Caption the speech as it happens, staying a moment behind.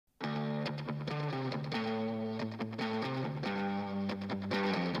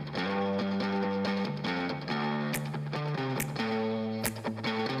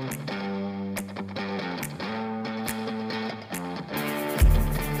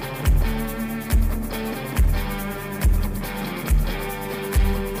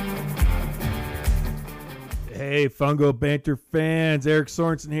Hey, Fungo Banter fans, Eric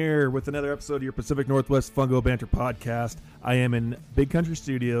Sorensen here with another episode of your Pacific Northwest Fungo Banter podcast. I am in Big Country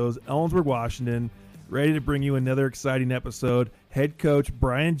Studios, Ellensburg, Washington, ready to bring you another exciting episode. Head coach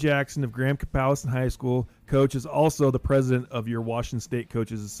Brian Jackson of Graham-Kapowsin High School. Coach is also the president of your Washington State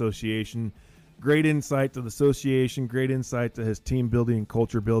Coaches Association. Great insight to the association, great insight to his team building and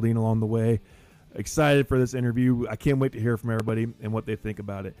culture building along the way. Excited for this interview. I can't wait to hear from everybody and what they think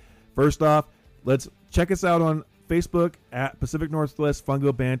about it. First off, let's check us out on Facebook at Pacific Northwest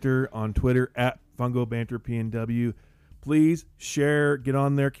Fungo Banter, on Twitter at Fungo Banter PNW. Please share, get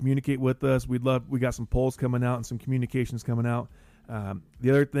on there, communicate with us. We got some polls coming out and some communications coming out. The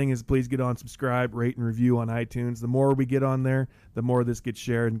other thing is please get on, subscribe, rate, and review on iTunes. The more we get on there, the more this gets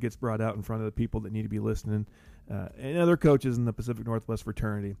shared and gets brought out in front of the people that need to be listening and other coaches in the Pacific Northwest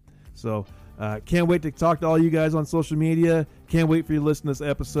fraternity. So can't wait to talk to all you guys on social media. Can't wait for you to listen to this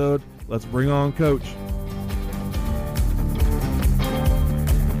episode. Let's bring on Coach.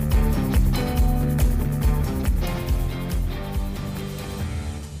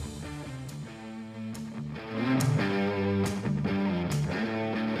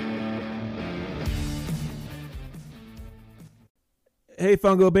 Hey,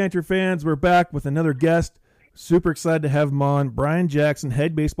 Fungo Banter fans, we're back with another guest. Super excited to have him on. Brian Jackson,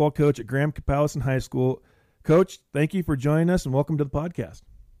 head baseball coach at Graham-Kapowsin High School. Coach, thank you for joining us and welcome to the podcast.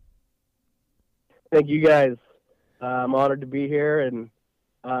 Thank you, guys. I'm honored to be here and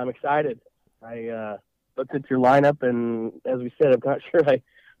I'm excited. I looked at your lineup and, as we said, I'm not sure I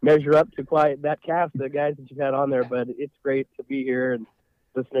measure up to quite that cast of guys that you've had on there, but it's great to be here and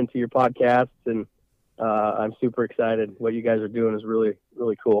listening to your podcasts, and I'm super excited. What you guys are doing is really,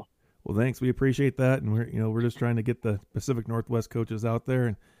 really cool. Well, thanks. We appreciate that, and we're just trying to get the Pacific Northwest coaches out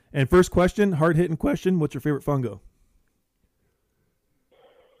there. And first question, hard hitting question: what's your favorite fungo?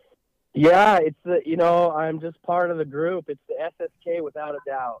 Yeah, it's I'm just part of the group. It's the SSK without a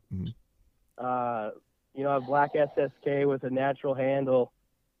doubt. Mm-hmm. A black SSK with a natural handle.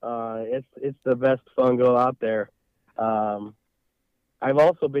 It's the best fungo out there. I've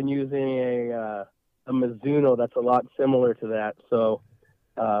also been using a Mizuno that's a lot similar to that. So.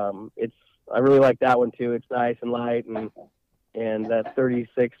 I really like that one too. It's nice and light, and that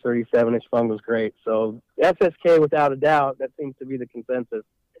 36, 37-inch fungo is great. So SSK without a doubt, that seems to be the consensus.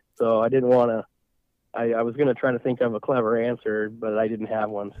 So I didn't want to, I was going to try to think of a clever answer, but I didn't have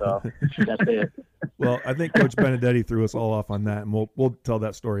one. So that's it. Well, I think Coach Benedetti threw us all off on that, and we'll tell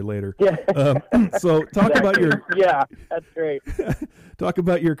that story later. Yeah. So talk about your, yeah, that's great. Talk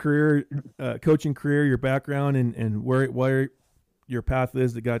about your career, coaching career, your background, and where your path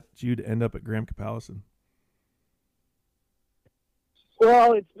is that got you to end up at Graham-Kapowsin.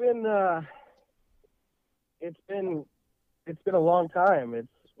 Well, it's been a long time. It's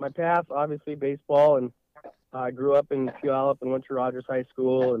my path, obviously baseball, and I grew up in Puyallup and went to Rogers High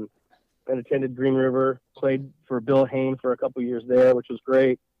School and then attended Green River, played for Bill Hain for a couple years there, which was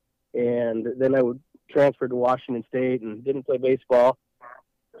great. And then I would transfer to Washington State and didn't play baseball.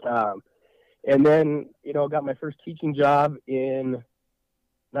 And then, got my first teaching job in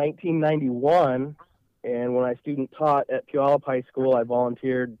 1991. And when I student taught at Puyallup High School, I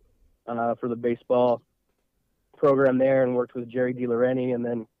volunteered for the baseball program there and worked with Jerry DeLoreni. And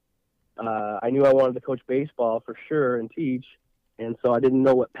then I knew I wanted to coach baseball for sure and teach. And so I didn't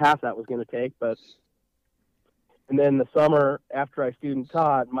know what path that was going to take. And then the summer after I student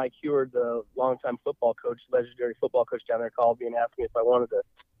taught, Mike Heward, the longtime football coach, legendary football coach down there, called me and asked me if I wanted to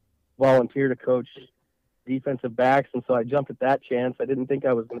volunteer to coach defensive backs, and so I jumped at that chance. I didn't think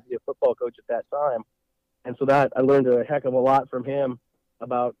I was going to be a football coach at that time, and so that I learned a heck of a lot from him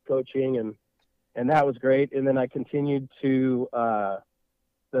about coaching, and that was great. And then I continued to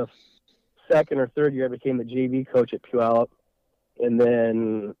the second or third year I became the JV coach at Puyallup, and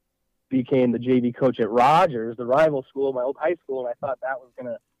then became the JV coach at Rogers, the rival school, my old high school, and I thought that was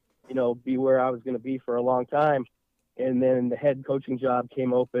going to be where I was going to be for a long time. And then the head coaching job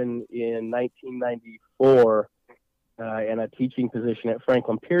came open in 1994 and a teaching position at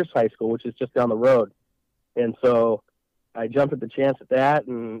Franklin Pierce High School, which is just down the road. And so I jumped at the chance at that,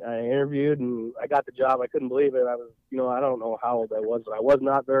 and I interviewed, and I got the job. I couldn't believe it. I was, I don't know how old I was, but I was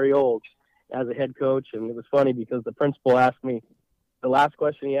not very old as a head coach. And it was funny because the principal asked me, the last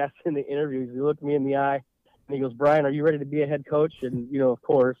question he asked in the interview, he looked me in the eye, and he goes, "Brian, are you ready to be a head coach?" And, of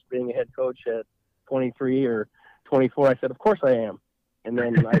course, being a head coach at 23 or 24, I said, "Of course I am." And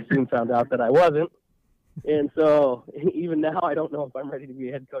then I soon found out that I wasn't. And so even now, I don't know if I'm ready to be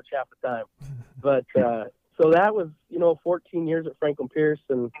a head coach half the time. But so that was, 14 years at Franklin Pierce,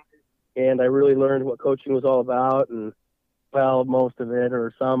 and I really learned what coaching was all about, and, well, most of it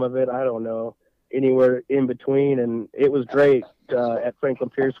or some of it, I don't know. anywhere in between. And it was great. At Franklin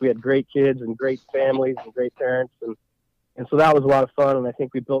Pierce, we had great kids and great families and great parents. And so that was a lot of fun. And I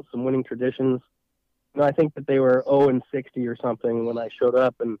think we built some winning traditions. I think that they were 0-60 or something when I showed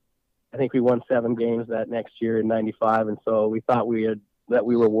up, and I think we won 7 games that next year in '95. And so we thought that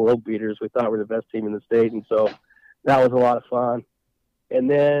we were world beaters. We thought we were the best team in the state. And so that was a lot of fun. And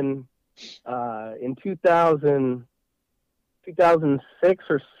then in 2006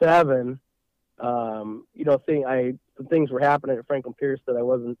 or 7, some things were happening at Franklin Pierce that I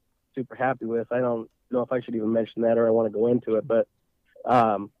wasn't super happy with. I don't know if I should even mention that or I want to go into it, but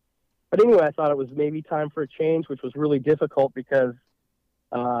anyway, I thought it was maybe time for a change, which was really difficult because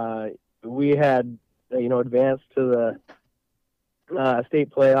we had advanced to the state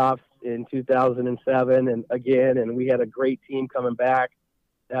playoffs in 2007 and we had a great team coming back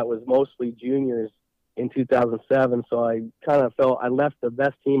that was mostly juniors in 2007. So I kind of felt I left the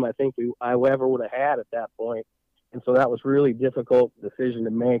best team I think I ever would have had at that point. And so that was really difficult decision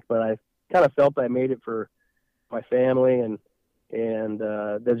to make, but I kind of felt I made it for my family and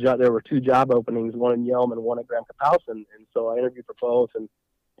there were 2 job openings, one in Yelm and one at Graham-Kapowsin. And so I interviewed for both and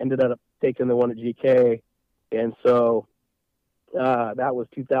ended up taking the one at GK. And so that was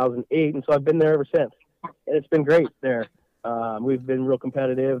 2008. And so I've been there ever since. And it's been great there. We've been real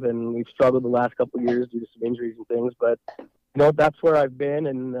competitive and we've struggled the last couple of years due to some injuries and things. But, that's where I've been.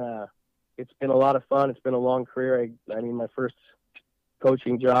 And it's been a lot of fun. It's been a long career. I mean, my first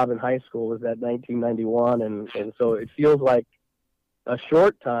coaching job in high school was at 1991. And so it feels like a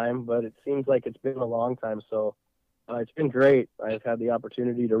short time, but it seems like it's been a long time. So it's been great. I've had the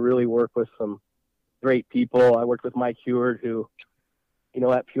opportunity to really work with some great people. I worked with Mike Heward, who,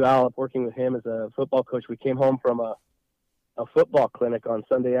 at Puyallup, working with him as a football coach. We came home from a football clinic on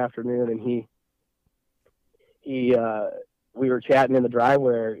Sunday afternoon, and we were chatting in the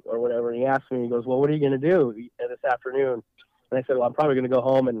driveway or whatever, and he asked me, he goes, "Well, what are you going to do this afternoon?" And I said, "Well, I'm probably going to go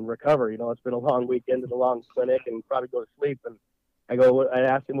home and recover. It's been a long weekend at a long clinic and probably go to sleep." And I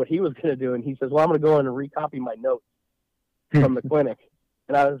asked him what he was going to do, and he says, "Well, I'm going to go in and recopy my notes from the clinic."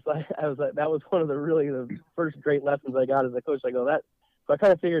 And I was like, that was one of the first great lessons I got as a coach. So I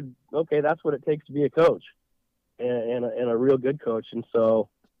kind of figured, okay, that's what it takes to be a coach and a real good coach. And so,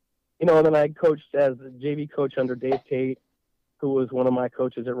 and then I coached as a JV coach under Dave Tate, who was one of my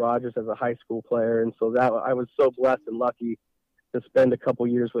coaches at Rogers as a high school player. And so I was so blessed and lucky to spend a couple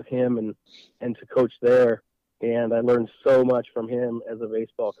years with him and to coach there. And I learned so much from him as a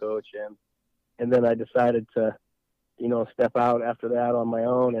baseball coach. And then I decided to, step out after that on my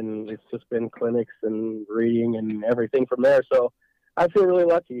own. And it's just been clinics and reading and everything from there. So I feel really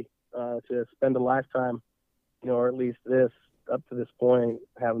lucky to spend a lifetime, or at least up to this point,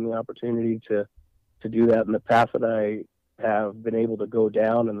 having the opportunity to do that in the path that I have been able to go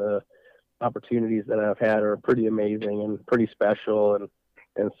down, and the opportunities that I've had are pretty amazing and pretty special.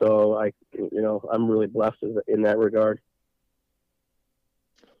 And so I'm really blessed in that regard.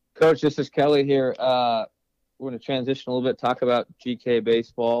 Coach, this is Kelly here. We're going to transition a little bit, talk about GK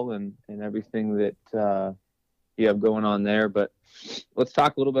baseball and everything that you have going on there. But let's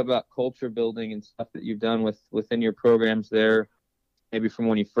talk a little bit about culture building and stuff that you've done within your programs there, maybe from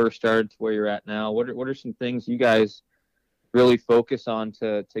when you first started to where you're at now. What are some things you guys really focus on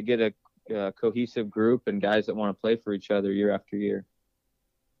to get a cohesive group and guys that want to play for each other year after year?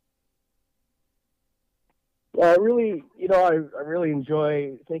 Well, I really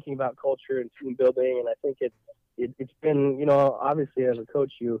enjoy thinking about culture and team building, and I think it's been, obviously as a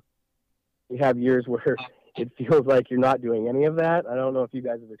coach, you have years where it feels like you're not doing any of that. I don't know if you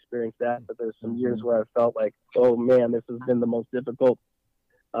guys have experienced that, but there's some years where I felt like, oh man, this has been the most difficult,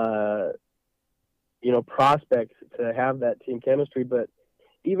 prospect to have that team chemistry. But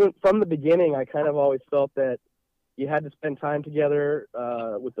even from the beginning, I kind of always felt that you had to spend time together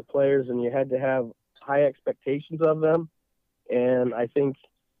with the players, and you had to have high expectations of them. And I think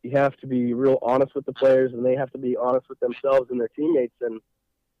you have to be real honest with the players, and they have to be honest with themselves and their teammates. And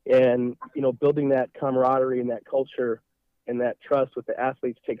building that camaraderie and that culture and that trust with the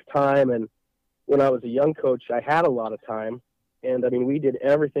athletes takes time. And when I was a young coach, I had a lot of time, and I mean, we did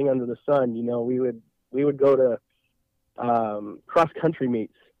everything under the sun. We would go to cross country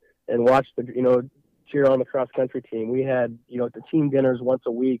meets and watch cheer on the cross country team. We had the team dinners once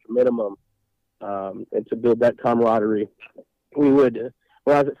a week minimum, and to build that camaraderie. We would,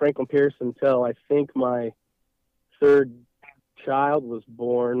 when I was at Franklin Pierce until I think my third child was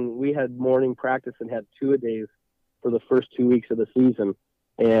born, we had morning practice and had 2-a-days for the first 2 weeks of the season.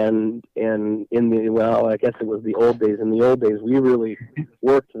 And I guess it was the old days. In the old days, we really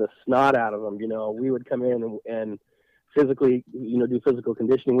worked the snot out of them. We would come in and physically, do physical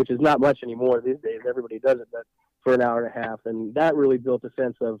conditioning, which is not much anymore these days. Everybody does it, but for an hour and a half. And that really built a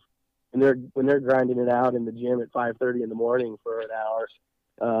sense of when they're grinding it out in the gym at 5:30 in the morning for an hour,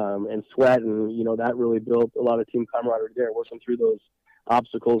 and sweating, that really built a lot of team camaraderie there, working through those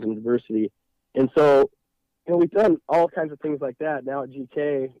obstacles and adversity. And so, we've done all kinds of things like that. Now at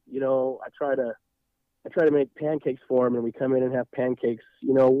GK, I try to make pancakes for them, and we come in and have pancakes,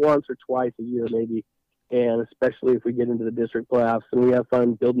 once or twice a year maybe, and especially if we get into the district playoffs, and we have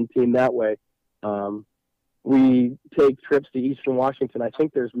fun building team that way. We take trips to Eastern Washington. I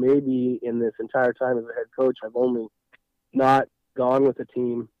think there's maybe in this entire time as a head coach, I've only not gone with a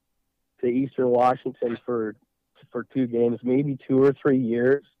team to Eastern Washington for 2 games, maybe 2 or 3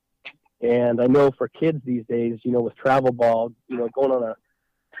 years. And I know for kids these days, with travel ball, going on a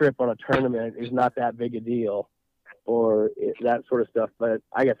trip on a tournament is not that big a deal, or that sort of stuff. But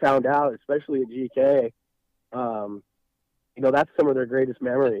I got found out, especially at GK, that's some of their greatest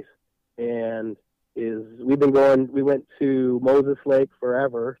memories. And we went to Moses Lake for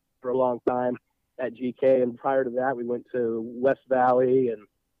a long time at GK, and prior to that we went to West Valley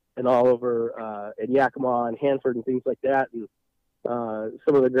and all over in Yakima and Hanford and things like that. And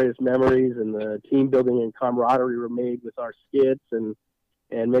some of the greatest memories and the team building and camaraderie were made with our skits and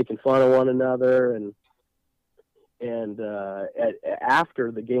making fun of one another. And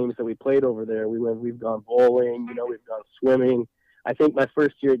after the games that we played over there, we've gone bowling, we've gone swimming. I think my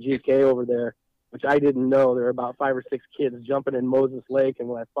first year at GK over there, which I didn't know, there were about 5 or 6 kids jumping in Moses Lake, and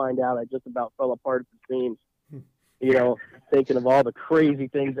when I find out, I just about fell apart at the seams, thinking of all the crazy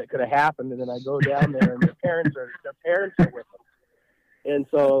things that could have happened. And then I go down there, and their parents are with them, and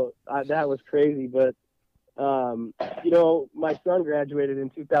so that was crazy. But my son graduated in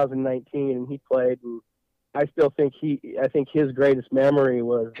 2019, and he played, and I still think his greatest memory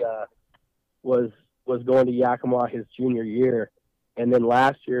was going to Yakima his junior year, and then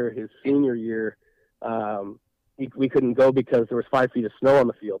last year, his senior year, we couldn't go because there was 5 feet of snow on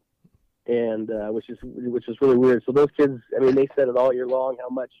the field, and which is really weird. So those kids, they said it all year long how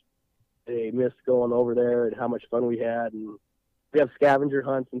much they missed going over there and how much fun we had. And we have scavenger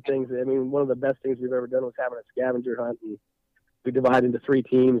hunts and things. One of the best things we've ever done was having a scavenger hunt, and we divide into 3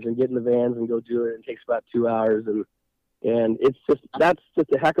 teams and get in the vans and go do it. It takes about 2 hours, and that's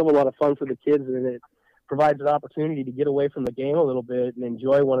just a heck of a lot of fun for the kids, and it provides an opportunity to get away from the game a little bit and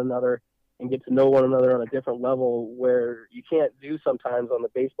enjoy one another and get to know one another on a different level where you can't do sometimes on the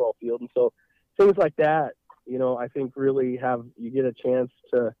baseball field. And so things like that, I think really you get a chance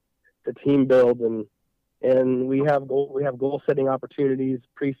to team build, and we have goal setting opportunities,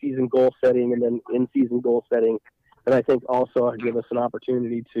 preseason goal setting, and then in-season goal setting. And I think also give us an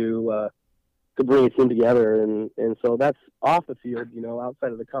opportunity to bring a team together. And so that's off the field,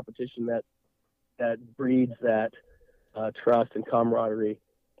 outside of the competition that breeds that trust and camaraderie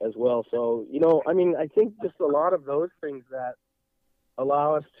as well. So, I think just a lot of those things that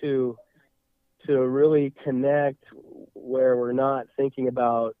allow us to really connect where we're not thinking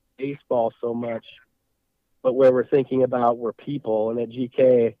about baseball so much, but where we're thinking about we're people. And at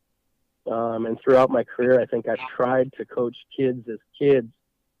GK, and throughout my career, I think I've tried to coach kids as kids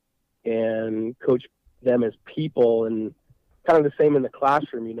and coach them as people, and kind of the same in the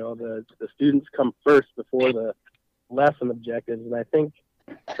classroom. The students come first before the lesson objectives. And I think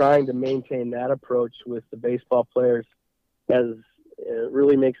trying to maintain that approach with the baseball players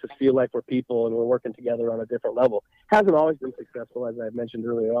really makes us feel like we're people and we're working together on a different level. Hasn't always been successful, as I mentioned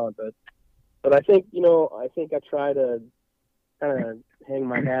earlier on, but I think, I try to kind of hang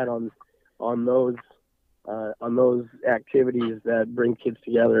my hat on those activities that bring kids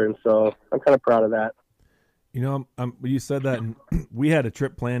together. And so I'm kind of proud of that. You said that, and we had a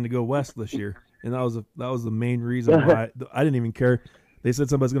trip planned to go west this year, and that was the main reason why I didn't even care. They said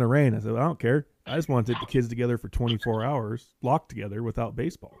somebody's going to rain. I said, I don't care. I just want to take the kids together for 24 hours, locked together without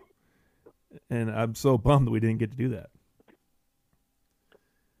baseball. And I'm so bummed that we didn't get to do that.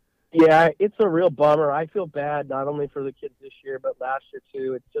 Yeah, it's a real bummer. I feel bad not only for the kids this year, but last year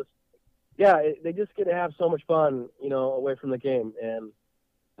too. It's just, they just get to have so much fun, away from the game. And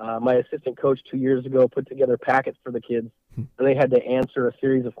my assistant coach 2 years ago put together packets for the kids, and they had to answer a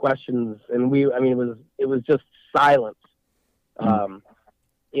series of questions. And it was just silence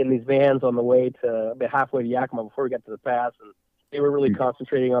in these vans on the way to halfway to Yakima before we got to the pass. And they were really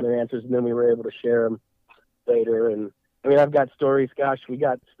concentrating on their answers, and then we were able to share them later. And I've got stories. Gosh, we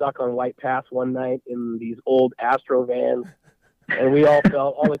got stuck on White Pass one night in these old Astro vans, and we all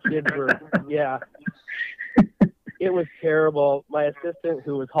the kids were, it was terrible. My assistant,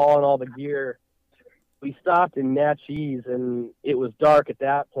 who was hauling all the gear, we stopped in Natchez, and it was dark at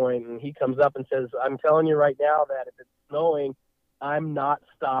that point, and he comes up and says, I'm telling you right now that if it's snowing. I'm not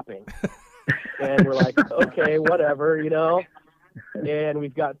stopping. And we're like, okay, whatever, And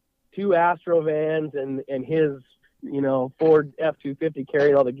we've got 2 Astro vans and his, Ford F-250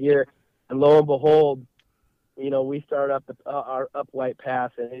 carrying all the gear. And lo and behold, we start up our White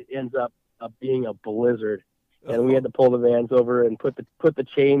Pass, and it ends up being a blizzard. And we had to pull the vans over and put the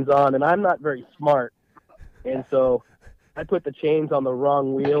chains on. And I'm not very smart, and so I put the chains on the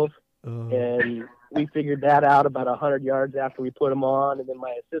wrong wheels. And we figured that out about 100 yards after we put them on. And then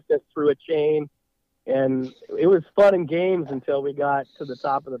my assistant threw a chain, and it was fun and games until we got to the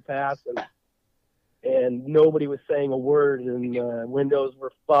top of the pass, and nobody was saying a word, and windows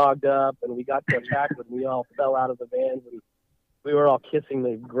were fogged up, and we got to a pack and we all fell out of the vans, and we were all kissing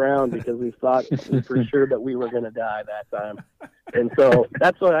the ground because we thought for sure that we were going to die that time. And so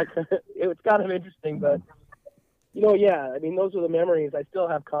that's what it was kind of interesting, but yeah, I mean, those are the memories. I still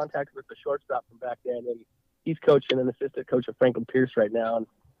have contact with the shortstop from back then, and he's coaching an assistant coach at Franklin Pierce right now. And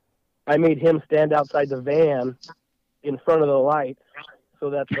I made him stand outside the van in front of the lights so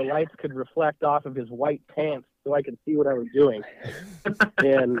that the lights could reflect off of his white pants so I could see what I was doing.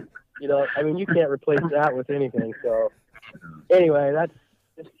 And, I mean, you can't replace that with anything. So anyway,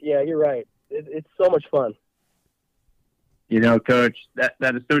 yeah, you're right. It's so much fun. Coach, that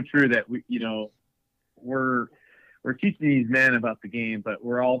is so true that we're teaching these men about the game, but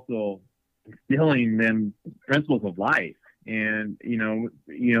we're also instilling them principles of life. And,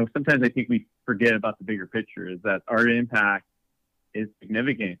 sometimes I think we forget about the bigger picture, is that our impact is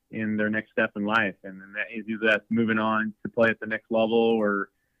significant in their next step in life. And then that is either that's moving on to play at the next level, or,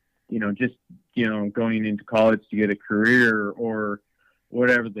 just, going into college to get a career, or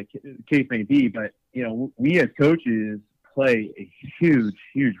whatever the case may be. But, we as coaches play a huge,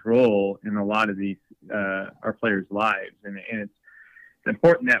 huge role in a lot of these, our players' lives. And it's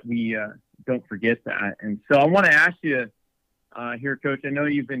important that we don't forget that. And so I want to ask you here, Coach, I know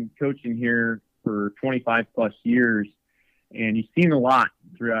you've been coaching here for 25 plus years, and you've seen a lot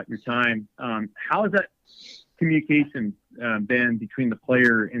throughout your time. How has that communication been between the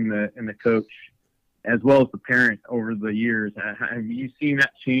player and the coach, as well as the parent, over the years? Have you seen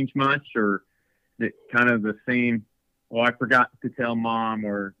that change much, or is it kind of the same? Well, I forgot to tell mom,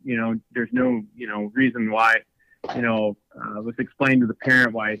 or, there's no, reason why, let's explain to the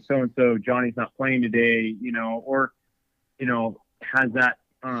parent why so-and-so Johnny's not playing today, or, has that,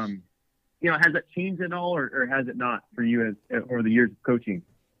 has that changed at all, or has it not for you over the years of coaching?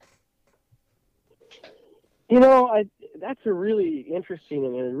 That's a really interesting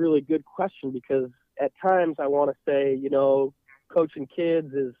and a really good question, because at times I want to say, coaching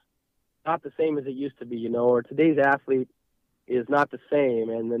kids is not the same as it used to be, or today's athlete is not the same.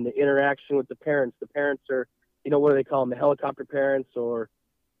 And then the interaction with the parents are, what do they call them? The helicopter parents, or,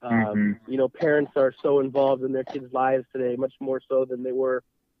 parents are so involved in their kids' lives today, much more so than they were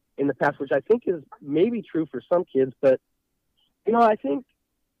in the past, which I think is maybe true for some kids. But, I think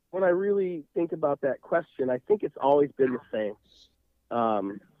when I really think about that question, I think it's always been the same.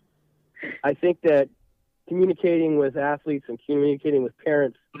 I think that communicating with athletes and communicating with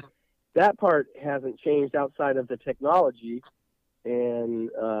parents, that part hasn't changed outside of the technology and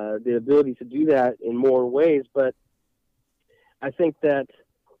the ability to do that in more ways. But I think that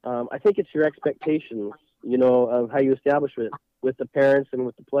it's your expectations, of how you establish it with the parents and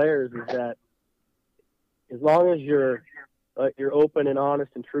with the players, is that as long as you're open and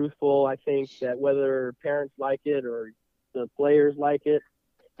honest and truthful, I think that whether parents like it or the players like it,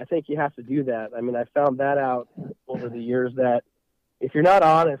 I think you have to do that. I mean, I found that out over the years, that if you're not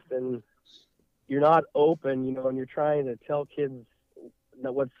honest and you're not open, and you're trying to tell kids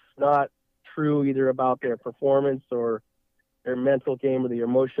that what's not true, either about their performance or their mental game or the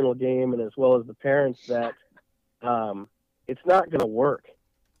emotional game, and as well as the parents, that it's not going to work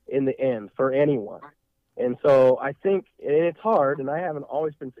in the end for anyone. And so I think, and it's hard, and I haven't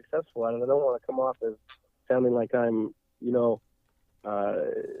always been successful at it. I don't want to come off as sounding like I'm,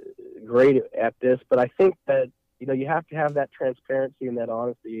 great at this, but I think that, you have to have that transparency and that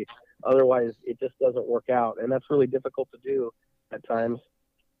honesty. Otherwise, it just doesn't work out. And that's really difficult to do at times.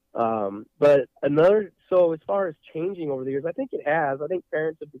 But so as far as changing over the years, I think it has. I think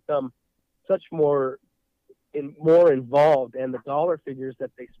parents have become such more involved, and the dollar figures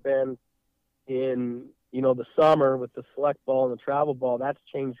that they spend in, the summer with the select ball and the travel ball, that's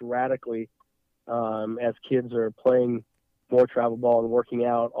changed radically as kids are playing more travel ball and working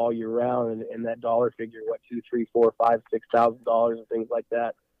out all year round, and that dollar figure, what, $2,000, $3,000, $4,000, $5,000, $6,000 and things like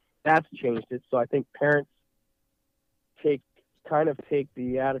that, that's changed it. So I think parents take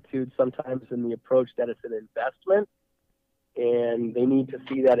the attitude sometimes in the approach that it's an investment, and they need to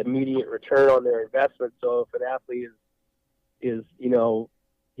see that immediate return on their investment. So if an athlete is is,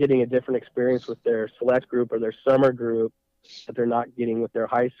 getting a different experience with their select group or their summer group that they're not getting with their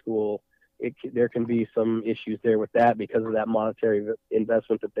high school. There can be some issues there with that because of that monetary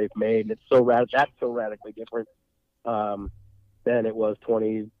investment that they've made. And that's so radically different than it was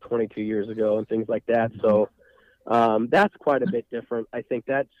 22 years ago and things like that. So that's quite a bit different. I think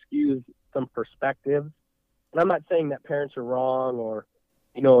that skews some perspectives. And I'm not saying that parents are wrong or,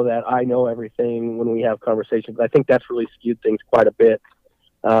 that I know everything when we have conversations. I think that's really skewed things quite a bit.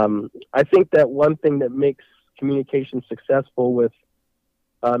 I think that one thing that makes communication successful with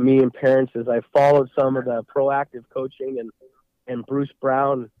me and parents is I followed some of the proactive coaching and Bruce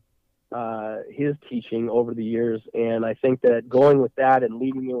Brown, his teaching over the years. And I think that going with that and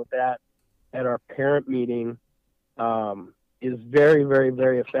leading in with that at our parent meeting is very, very,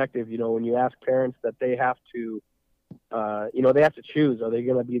 very effective. When you ask parents that they have to, they have to choose. Are they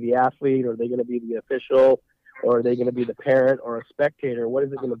going to be the athlete, or are they going to be the official, or are they going to be the parent or a spectator? What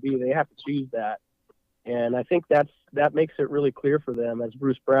is it going to be? They have to choose that. And I think that makes it really clear for them. As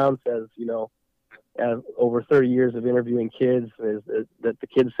Bruce Brown says, over 30 years of interviewing kids, is that the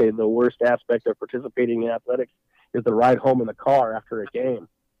kids say the worst aspect of participating in athletics is the ride home in the car after a game.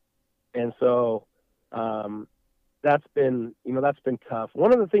 And so that's been tough.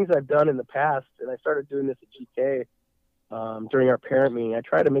 One of the things I've done in the past, and I started doing this at GK during our parent meeting, I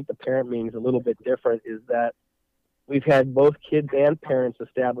try to make the parent meetings a little bit different, is that we've had both kids and parents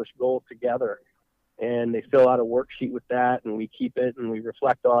establish goals together. And they fill out a worksheet with that, and we keep it, and we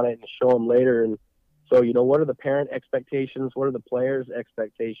reflect on it and show them later. And so, what are the parent expectations? What are the players'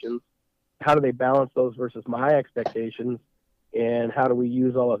 expectations? How do they balance those versus my expectations? And how do we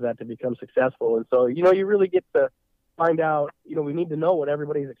use all of that to become successful? And so, you really get to find out, we need to know what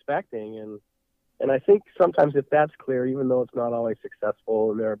everybody's expecting. And I think sometimes if that's clear, even though it's not always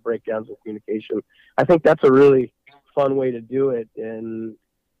successful and there are breakdowns in communication, I think that's a really fun way to do it. And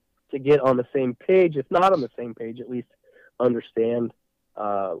to get on the same page, if not on the same page, at least understand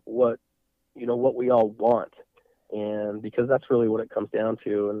what we all want, and because that's really what it comes down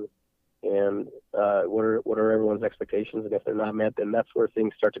to, and what are everyone's expectations, and if they're not met, then that's where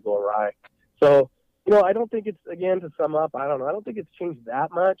things start to go awry. So I don't think it's, again, to sum up, I don't think it's changed that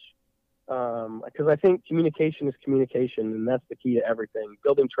much, because I think communication is communication, and that's the key to everything,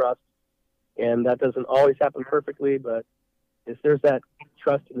 building trust, and that doesn't always happen perfectly, but if there's that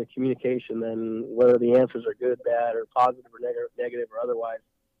trust in the communication, then whether the answers are good, bad, or positive or negative or otherwise,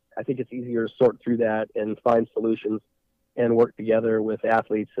 I think it's easier to sort through that and find solutions and work together with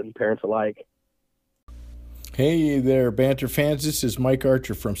athletes and parents alike. Hey there, Banter fans. This is Mike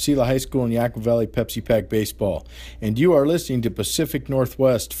Archer from Sela High School in Yakima Valley Pepsi Pack Baseball, and you are listening to Pacific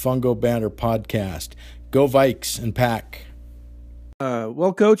Northwest Fungo Banter Podcast. Go Vikes and Pack.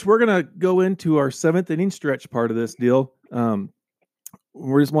 Well, Coach, we're going to go into our seventh inning stretch part of this deal.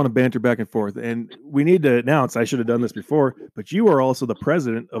 We just want to banter back and forth, and we need to announce, I should have done this before, but you are also the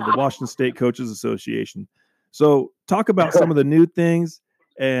president of the Washington State Coaches Association. So talk about some of the new things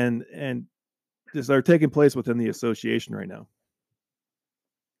and just are taking place within the association right now.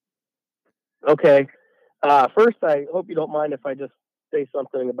 Okay. First, I hope you don't mind if I just say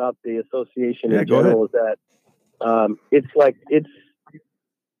something about the association in general. Is that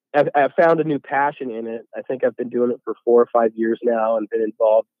I've found a new passion in it. I think I've been doing it for 4 or 5 years now and been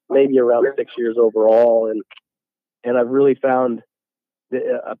involved maybe around 6 years overall. And I've really found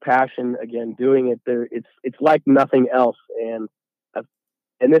a passion again doing it there. It's like nothing else. And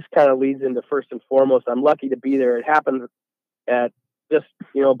this kind of leads into, first and foremost, I'm lucky to be there. It happened at just,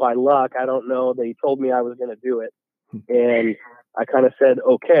 by luck. I don't know. They told me I was going to do it. And I kind of said,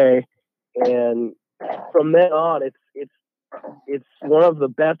 okay. And from then on, it's one of the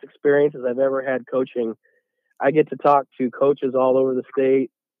best experiences I've ever had coaching. I get to talk to coaches all over the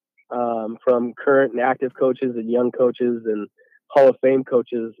state, from current and active coaches and young coaches and Hall of Fame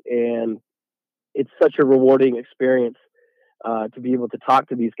coaches. And it's such a rewarding experience to be able to talk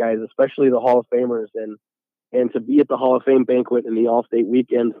to these guys, especially the Hall of Famers, and to be at the Hall of Fame banquet and the All-State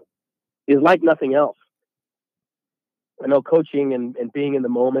weekend is like nothing else. I know coaching and being in the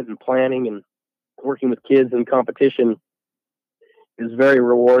moment and planning and working with kids in competition is very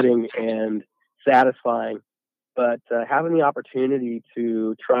rewarding and satisfying, but having the opportunity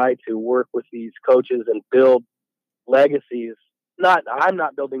to try to work with these coaches and build legacies, I'm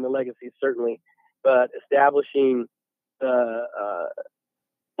not building the legacies certainly, but establishing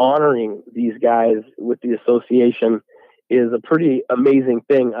honoring these guys with the association is a pretty amazing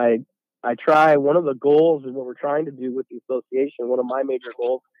thing. I try, one of the goals and what we're trying to do with the association, one of my major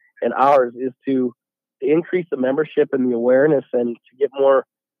goals and ours, is to increase the membership and the awareness and to get more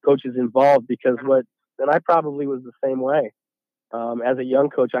coaches involved, because and I probably was the same way. As a young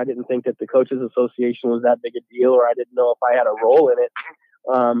coach, I didn't think that the Coaches Association was that big a deal, or I didn't know if I had a role in it.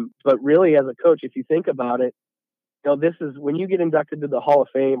 But really, as a coach, if you think about it, this is when you get inducted to the Hall of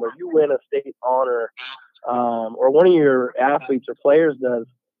Fame, or you win a state honor, or one of your athletes or players does,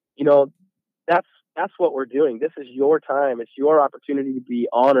 that's what we're doing. This is your time. It's your opportunity to be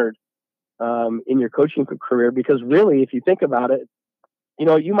honored in your coaching career, because really, if you think about it,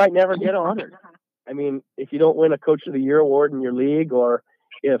 you might never get honored. I mean, if you don't win a Coach of the Year award in your league, or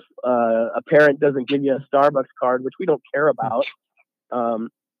if a parent doesn't give you a Starbucks card, which we don't care about,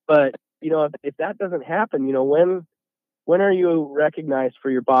 but if that doesn't happen, when are you recognized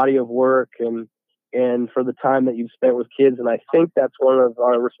for your body of work and for the time that you've spent with kids? And I think that's one of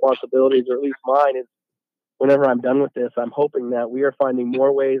our responsibilities, or at least mine, is whenever I'm done with this, I'm hoping that we are finding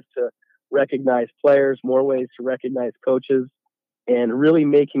more ways to recognize players, more ways to recognize coaches, and really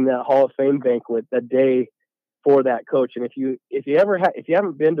making that Hall of Fame banquet the day for that coach. And if you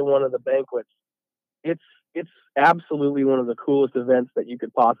haven't been to one of the banquets, it's absolutely one of the coolest events that you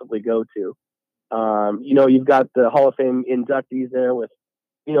could possibly go to. You've got the Hall of Fame inductees there with,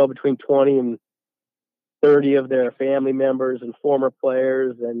 between 20 and 30 of their family members and former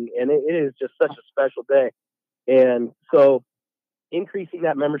players. And it is just such a special day. And so increasing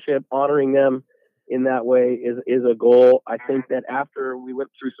that membership, honoring them in that way is a goal. I think that after we went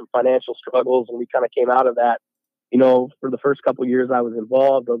through some financial struggles and we kind of came out of that, for the first couple of years I was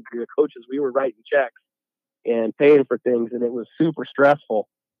involved, the coaches, we were writing checks and paying for things, and it was super stressful.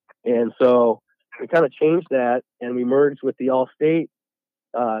 And so we kind of changed that, and we merged with the All-State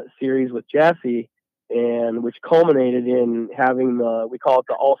series with Jesse, and which culminated in having we call it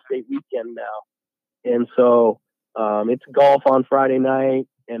the All-State weekend now. And so it's golf on Friday night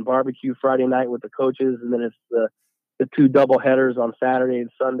and barbecue Friday night with the coaches, and then it's the two double headers on Saturday and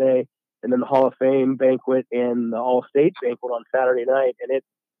Sunday, and then the Hall of Fame banquet and the All-State banquet on Saturday night. And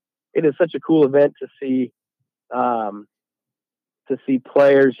it is such a cool event to see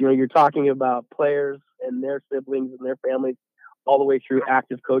players. You're talking about players and their siblings and their families, all the way through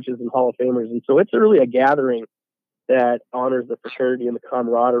active coaches and Hall of Famers. And so it's really a gathering that honors the fraternity and the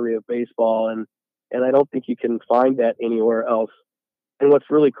camaraderie of baseball. And I don't think you can find that anywhere else. And what's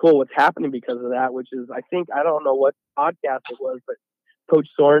really cool, what's happening because of that, which is, I don't know what podcast it was, but Coach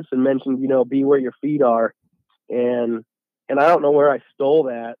Sorensen mentioned, be where your feet are. And I don't know where I stole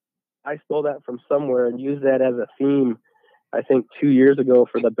that. I stole that from somewhere and used that as a theme, I think 2 years ago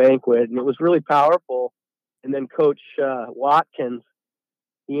for the banquet. And it was really powerful. And then Coach Watkins,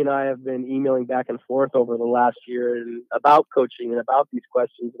 he and I have been emailing back and forth over the last year and about coaching and about these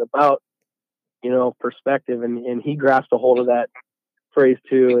questions and about, perspective. And he grasped a hold of that phrase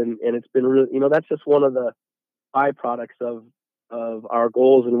too. And it's been really, that's just one of the byproducts of our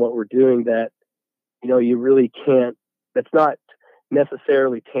goals and what we're doing that, you really can't, that's not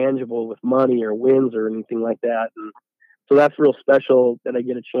necessarily tangible with money or wins or anything like that. And so that's real special that I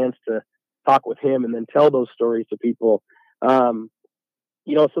get a chance to talk with him and then tell those stories to people.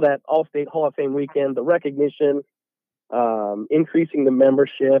 So that All-State Hall of Fame weekend, the recognition, increasing the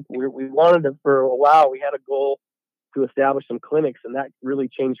membership. We wanted to, for a while, we had a goal to establish some clinics, and that really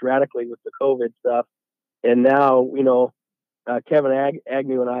changed radically with the COVID stuff. And now, Kevin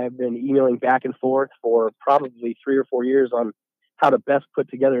Agnew and I have been emailing back and forth for probably 3 or 4 years on how to best put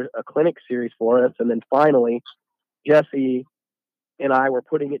together a clinic series for us. And then finally, Jesse and I were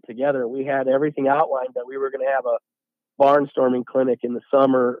putting it together. We had everything outlined that we were going to have a barnstorming clinic in the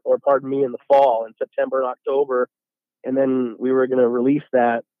summer, in the fall, in September and October. And then we were going to release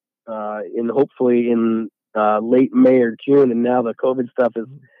that hopefully in late May or June. And now the COVID stuff has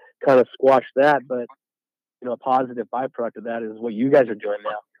kind of squashed that. But, a positive byproduct of that is what you guys are doing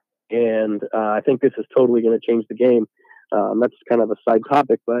now. And I think this is totally going to change the game. That's kind of a side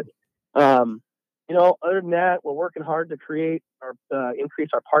topic. But, other than that, we're working hard to increase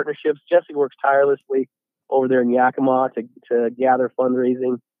our partnerships. Jesse works tirelessly over there in Yakima to gather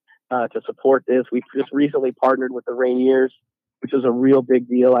fundraising to support this. We just recently partnered with the Rainiers, which was a real big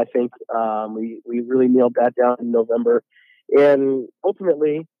deal. I think we really nailed that down in November. And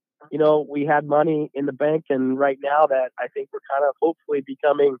ultimately, we had money in the bank, and right now that I think we're kind of hopefully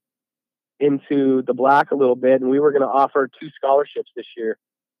becoming into the black a little bit. And we were going to offer 2 scholarships this year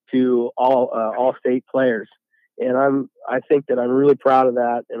to all state players. And I think that I'm really proud of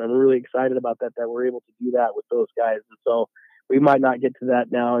that, and I'm really excited about that we're able to do that with those guys. And so we might not get to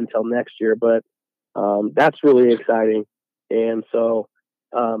that now until next year, but that's really exciting. And so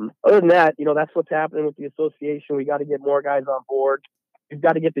other than that, that's what's happening with the association. We got to get more guys on board. We've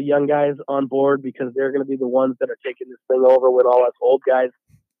got to get the young guys on board, because they're going to be the ones that are taking this thing over when all us old guys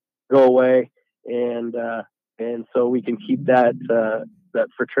go away. And And so we can keep that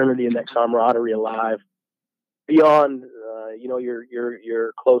fraternity and that camaraderie alive beyond,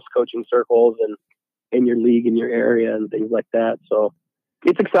 your close coaching circles and in your league, in your area, and things like that. So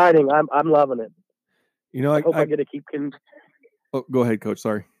it's exciting. I'm loving it. I hope I get to keep. Oh, go ahead, Coach.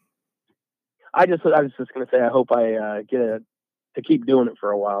 Sorry. I was just going to say, I hope I get to keep doing it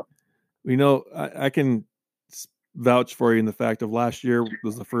for a while. I can vouch for you in the fact of last year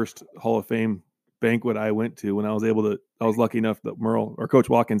was the first Hall of Fame banquet I went to when I was lucky enough that Merle or Coach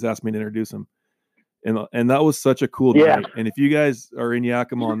Watkins asked me to introduce him. And that was such a cool night. And if you guys are in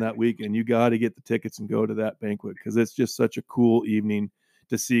Yakima on that weekend, you got to get the tickets and go to that banquet because it's just such a cool evening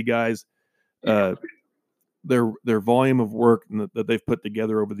to see guys, their volume of work that they've put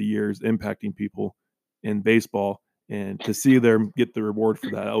together over the years impacting people in baseball, and to see them get the reward for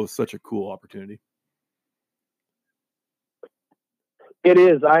that was such a cool opportunity. It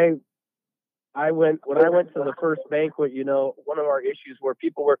is. When I went to the first banquet, one of our issues where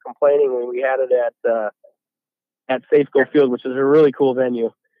people were complaining when we had it at Safeco Field, which is a really cool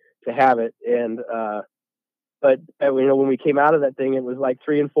venue to have it. And, but when we came out of that thing, it was like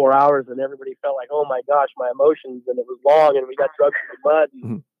 3 and 4 hours and everybody felt like, oh my gosh, my emotions. And it was long and we got drugged through the mud.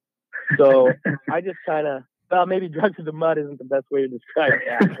 And so I just maybe drugged through the mud isn't the best way to describe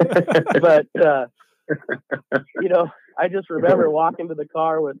that. But, I just remember walking to the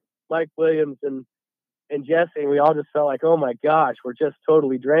car with Mike Williams and Jesse, and we all just felt like, oh my gosh, we're just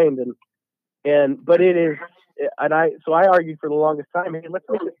totally drained. But it is, so I argued for the longest time, hey, let's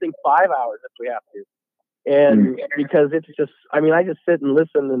make this thing 5 hours if we have to. And because it's just, I just sit and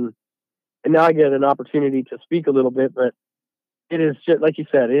listen and now I get an opportunity to speak a little bit, but it is just, like you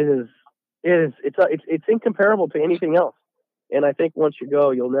said, it's incomparable to anything else. And I think once you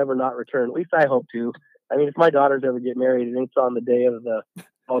go, you'll never not return. At least I hope to. If my daughters ever get married and it's on the day of the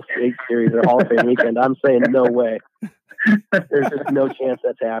All-State Series or Hall of Fame weekend, I'm saying no way. There's just no chance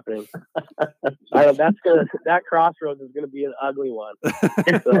that's happening. That crossroads is gonna be an ugly one.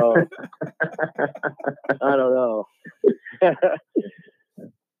 So I don't know.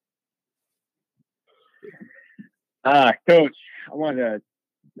 Coach, I wanted to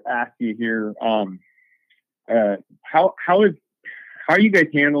ask you here, how are you guys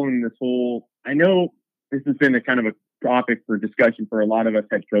handling this whole? I know this has been a kind of a topic for discussion for a lot of us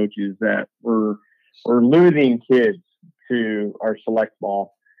head coaches that we're losing kids to our select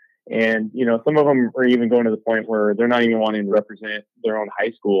ball. And, some of them are even going to the point where they're not even wanting to represent their own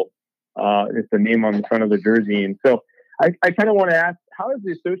high school. It's the name on the front of their jersey. And so I kind of want to ask, how is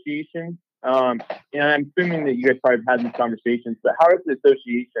the association, and I'm assuming that you guys probably have had these conversations, but how is the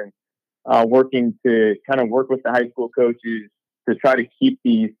association working to kind of work with the high school coaches to try to keep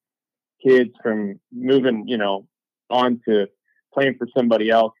these kids from moving, on to playing for somebody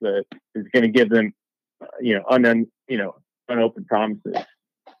else that is going to give them, unopened promises?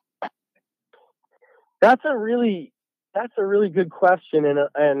 That's a really good question.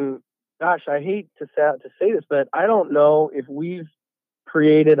 And gosh, I hate to say this, but I don't know if we've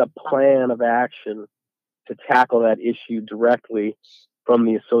created a plan of action to tackle that issue directly from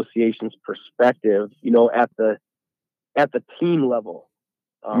the association's perspective, at the team level,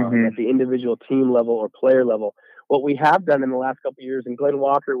 at the individual team level or player level. What we have done in the last couple of years, and Glenn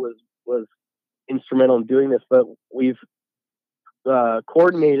Walker was instrumental in doing this, but we've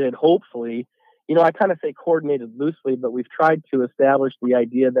coordinated, hopefully, I kind of say coordinated loosely, but we've tried to establish the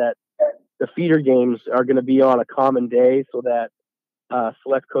idea that the feeder games are going to be on a common day so that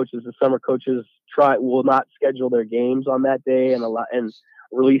select coaches and summer coaches will not schedule their games on that day and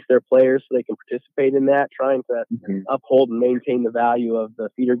release their players so they can participate in that, trying to uphold and maintain the value of the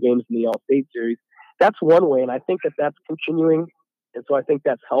feeder games in the All-State Series. That's one way, and I think that that's continuing, and so I think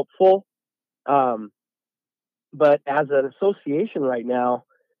that's helpful. But as an association right now,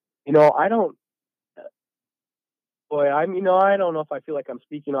 I don't know if I feel like I'm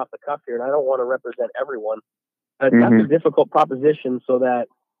speaking off the cuff here, and I don't want to represent everyone. But that's a difficult proposition, so that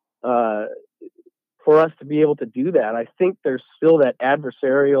for us to be able to do that, I think there's still that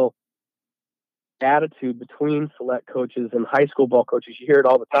adversarial attitude between select coaches and high school ball coaches. You hear it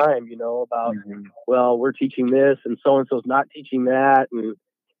all the time, about, well, we're teaching this and so-and-so's not teaching that, and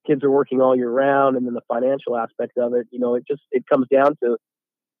kids are working all year round. And then the financial aspect of it, it comes down to,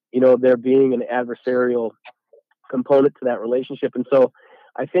 there being an adversarial component to that relationship. And so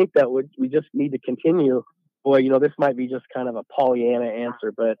I think that we just need to continue. Boy, this might be just kind of a Pollyanna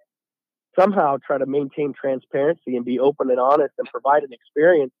answer, but somehow try to maintain transparency and be open and honest and provide an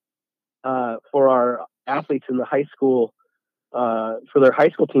experience for our athletes in the high school, for their high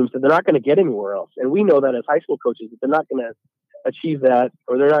school teams that they're not going to get anywhere else. And we know that as high school coaches, that they're not going to achieve that,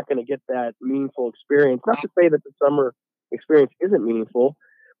 or they're not going to get that meaningful experience. Not to say that the summer experience isn't meaningful,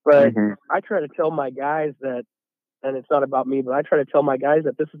 but I try to tell my guys that, and it's not about me, but I try to tell my guys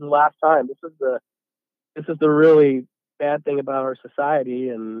that this is the last time. This is the really bad thing about our society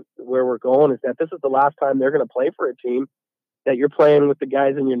and where we're going, is that this is the last time they're going to play for a team, that you're playing with the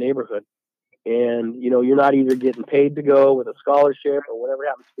guys in your neighborhood. And, you're not either getting paid to go with a scholarship or whatever it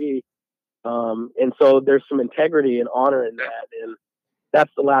happens to be. And so there's some integrity and honor in that. And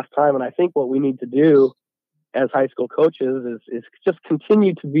that's the last time. And I think what we need to do as high school coaches is just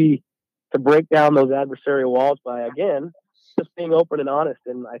continue to break down those adversarial walls by, again, just being open and honest.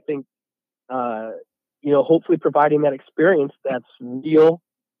 And I think, hopefully providing that experience that's real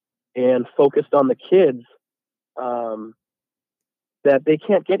and focused on the kids, that they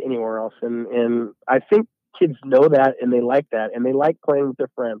can't get anywhere else. And I think kids know that, and they like that, and they like playing with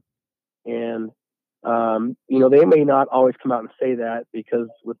their friends. And, they may not always come out and say that, because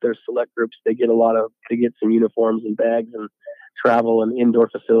with their select groups, they get some uniforms and bags and travel and indoor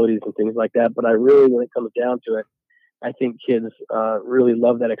facilities and things like that. But I really, when it comes down to it, I think kids really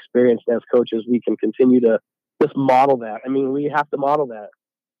love that experience. And as coaches, we can continue to just model that. I mean, we have to model that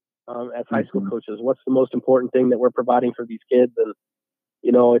as high school coaches. What's the most important thing that we're providing for these kids? And,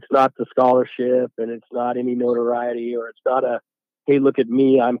 it's not the scholarship, and it's not any notoriety, or it's not hey, look at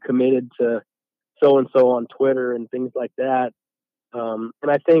me, I'm committed to so-and-so on Twitter and things like that. And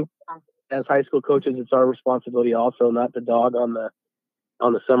I think as high school coaches, it's our responsibility also not to dog on the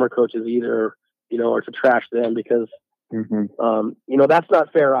summer coaches either, or to trash them, because, that's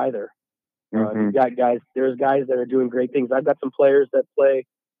not fair either. You've got there's guys that are doing great things. I've got some players that play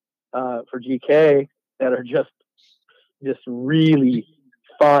for GK that are just really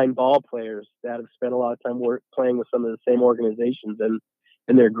fine ball players that have spent a lot of time playing with some of the same organizations, and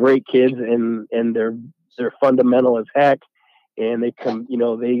they're great kids, and they're fundamental as heck, and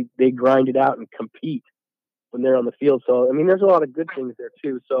they grind it out and compete when they're on the field. So I mean, there's a lot of good things there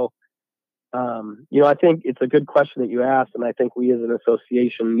too. So I think it's a good question that you asked, and I think we as an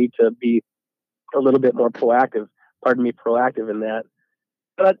association need to be a little bit more proactive in that.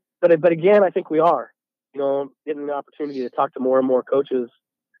 But again, I think we are, getting an opportunity to talk to more and more coaches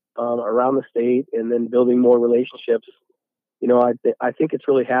around the state, and then building more relationships. I think it's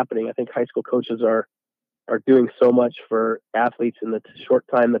really happening. I think high school coaches are doing so much for athletes in the short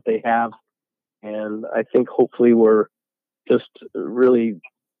time that they have. And I think hopefully we're just really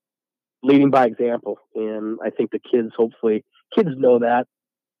leading by example. And I think the kids know that.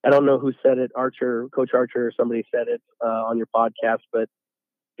 I don't know who said it, Coach Archer, or somebody said it on your podcast, but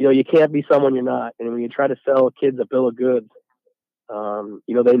you can't be someone you're not. And when you try to sell kids a bill of goods,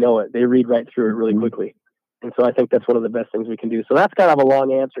 they know it. They read right through it really quickly. And so I think that's one of the best things we can do. So that's kind of a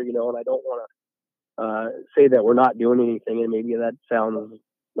long answer, and I don't want to say that we're not doing anything, and maybe that sounds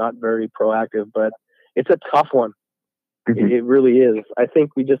not very proactive, but it's a tough one. It really is. I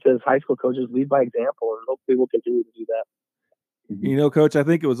think we just, as high school coaches, lead by example, and hopefully we'll continue to do that. Coach, I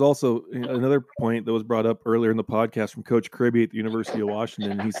think it was also another point that was brought up earlier in the podcast from Coach Kribbe at the University of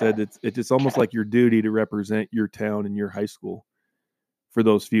Washington. He said it's almost like your duty to represent your town and your high school for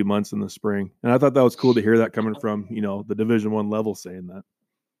those few months in the spring. And I thought that was cool to hear that coming from, the Division I level saying that.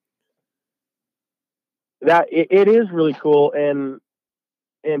 That it is really cool. And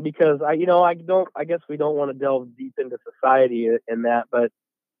because I guess we don't want to delve deep into society in that, but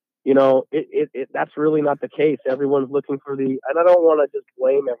that's really not the case. Everyone's looking for and I don't want to just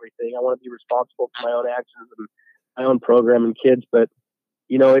blame everything. I want to be responsible for my own actions and my own program and kids. But,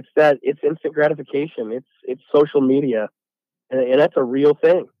 it's instant gratification. It's social media, and that's a real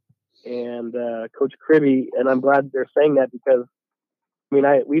thing. And Coach Kribbe, and I'm glad they're saying that, because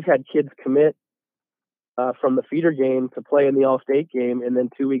we've had kids commit from the feeder game to play in the all-state game, and then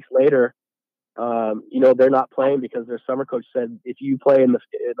 2 weeks later, they're not playing because their summer coach said, if you play in the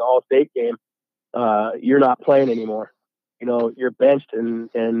all-state game, you're not playing anymore. You're benched,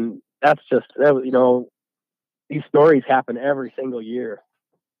 and that's just, these stories happen every single year,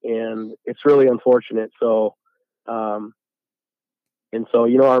 and it's really unfortunate. So, our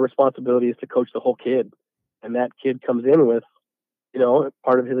responsibility is to coach the whole kid, and that kid comes in with,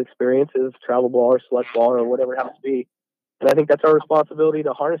 part of his experience is travel ball or select ball or whatever it happens to be. And I think that's our responsibility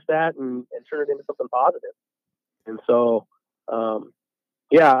to harness that and turn it into something positive. And so, I'm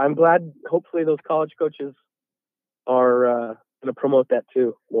glad hopefully those college coaches are going to promote that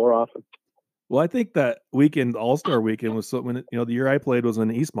too more often. Well, I think that weekend, All-Star weekend, was something, the year I played was in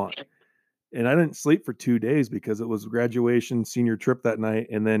Eastmont. And I didn't sleep for 2 days because it was graduation, senior trip that night,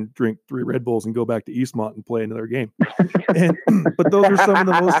 and then drink 3 Red Bulls and go back to Eastmont and play another game. But those are some of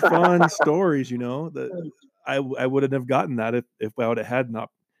the most fun stories, that I wouldn't have gotten that if I would have had not.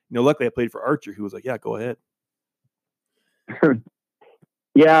 Luckily I played for Archer, who was like, yeah, go ahead.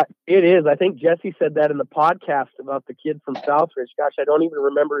 Yeah, it is. I think Jesse said that in the podcast about the kid from Southridge. Gosh, I don't even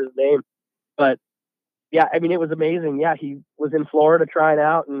remember his name, but yeah, I mean, it was amazing. Yeah, he was in Florida trying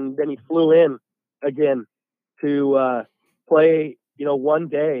out, and then he flew in again to play, one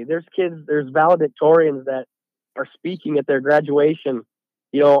day. There's valedictorians that are speaking at their graduation,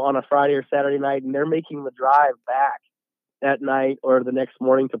 on a Friday or Saturday night, and they're making the drive back that night or the next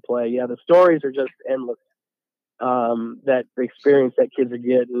morning to play. Yeah, the stories are just endless. That the experience that kids are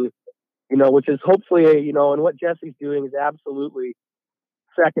getting, which is hopefully, and what Jesse's doing is absolutely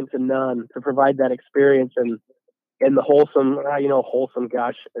second to none to provide that experience and the wholesome,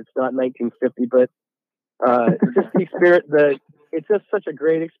 gosh, it's not 1950, but just the experience, it's just such a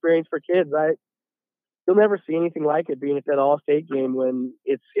great experience for kids. You'll never see anything like it being at that all-state game when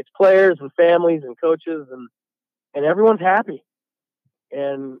it's players and families and coaches and everyone's happy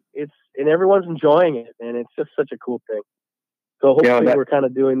and everyone's enjoying it, and it's just such a cool thing. So hopefully we're kind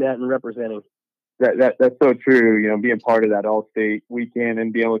of doing that and representing. That's so true. Being part of that all-state weekend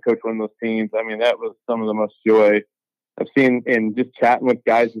and being able to coach one of those teams. I mean, that was some of the most joy I've seen in just chatting with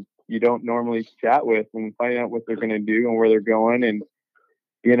guys that you don't normally chat with and finding out what they're going to do and where they're going. And,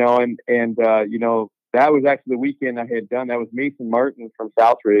 that was actually the weekend I had done. That was Mason Martin from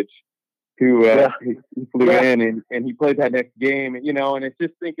Southridge who he flew in and he played that next game, and it's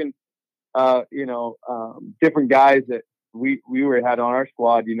just thinking, different guys that we had on our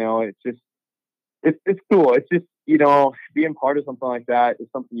squad, it's just, it's cool. It's just, being part of something like that is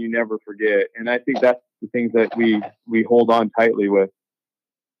something you never forget. And I think that's the things that we hold on tightly with.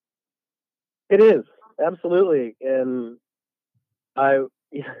 It is absolutely. And I'm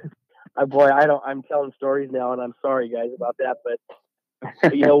telling stories now, and I'm sorry guys about that, but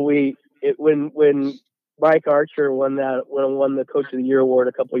when Mike Archer won the Coach of the Year award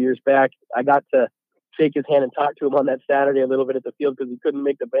a couple of years back, I got to shake his hand and talk to him on that Saturday a little bit at the field because he couldn't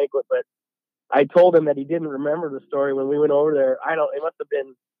make the banquet. But I told him that he didn't remember the story when we went over there. It must have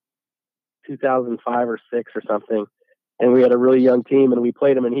been 2005 or 6 or something, and we had a really young team and we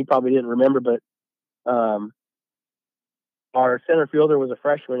played him, and he probably didn't remember. But our center fielder was a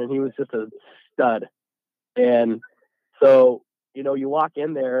freshman, and he was just a stud. And so, you walk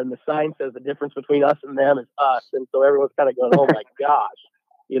in there and the sign says the difference between us and them is us. And so everyone's kind of going, oh my gosh,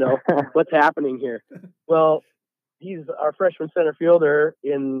 what's happening here? Well, he's our freshman center fielder I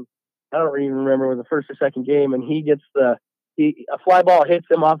don't even remember, it was the first or second game. And he gets a fly ball hits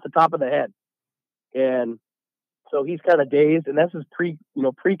him off the top of the head. And so he's kind of dazed, and that's his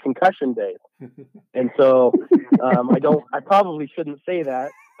pre-concussion days. And so I probably shouldn't say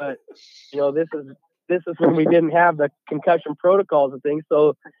that, but this is when we didn't have the concussion protocols and things.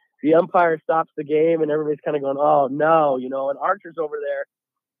 So the umpire stops the game, and everybody's kind of going, oh no, and Archer's over there,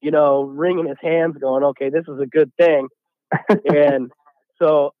 wringing his hands going, okay, this is a good thing. And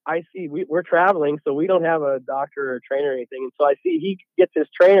so I see we're traveling, so we don't have a doctor or a trainer or anything. And so I see he gets his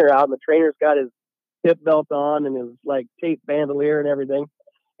trainer out, and the trainer's got his hip belt on and his tape bandolier and everything.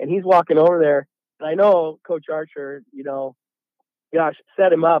 And he's walking over there. And I know Coach Archer,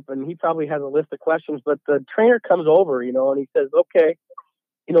 set him up, and he probably has a list of questions, but the trainer comes over, and he says, okay,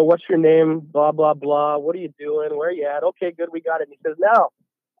 what's your name? Blah, blah, blah. What are you doing? Where are you at? Okay, good. We got it. And he says, now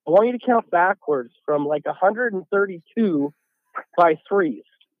I want you to count backwards from 132 by threes.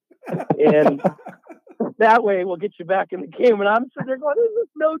 And that way we'll get you back in the game. And I'm sitting there going, there's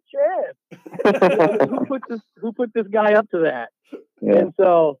no chance. Who put this guy up to that? Yeah. And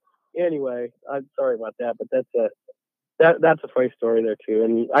so anyway, I'm sorry about that, but that's a funny story there too.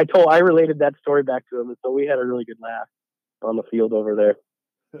 And I related that story back to him. And so we had a really good laugh on the field over there.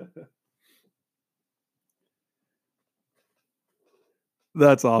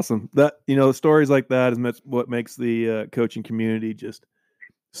 That's awesome. That, stories like that is what makes the coaching community just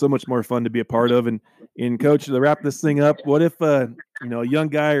so much more fun to be a part of. And Coach, to wrap this thing up, what if a young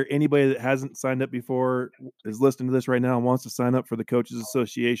guy or anybody that hasn't signed up before is listening to this right now and wants to sign up for the Coaches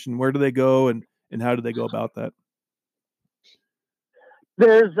Association? Where do they go, and how do they go about that?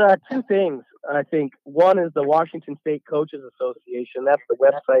 There's two things. I think one is the Washington State Coaches Association. That's the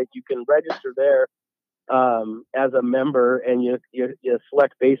website. You can register there as a member, and you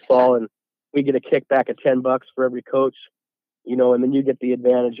select baseball, and we get a kickback of $10 for every coach, and then you get the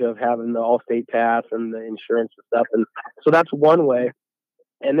advantage of having the All-State pass and the insurance and stuff. And so that's one way.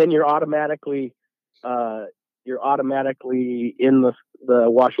 And then you're automatically in the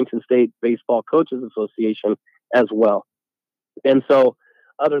Washington State Baseball Coaches Association as well. And so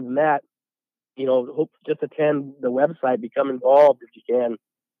other than that, just attend the website, become involved if you can.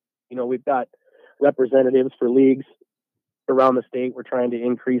 We've got representatives for leagues around the state. We're trying to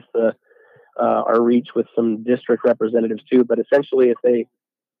increase our reach with some district representatives too. But essentially, if they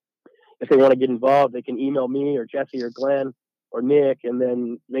want to get involved, they can email me or Jesse or Glenn or Nick, and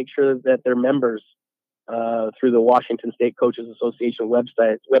then make sure that they're members through the Washington State Coaches Association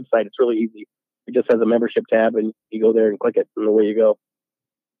website. It's really easy. It just has a membership tab, and you go there and click it, and away you go.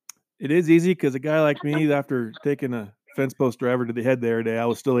 It is easy because a guy like me, after taking a fence post driver to the head the other day, I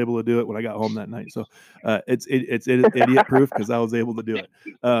was still able to do it when I got home that night. So it's idiot proof because I was able to do it.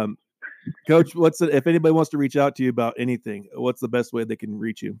 Coach, if anybody wants to reach out to you about anything, what's the best way they can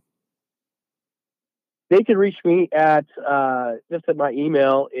reach you? They can reach me at just at my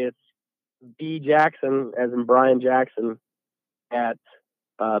email. It's bjackson, as in Brian Jackson, at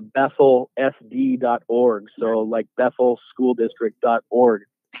BethelSD.org. So like BethelSchoolDistrict.org.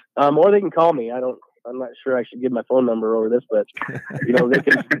 Or they can call me. I'm not sure I should give my phone number over this, but they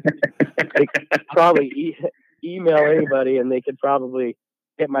can probably email anybody, and they could probably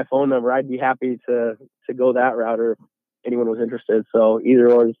get my phone number. I'd be happy to go that route, or if anyone was interested. So either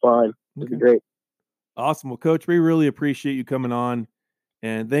or is fine. It'd be great. Awesome. Well, Coach, we really appreciate you coming on,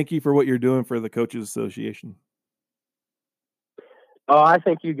 and thank you for what you're doing for the Coaches Association. Oh, I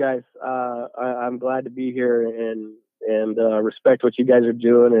thank you guys. I'm glad to be here and respect what you guys are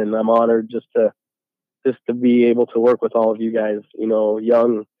doing, and I'm honored just to be able to work with all of you guys.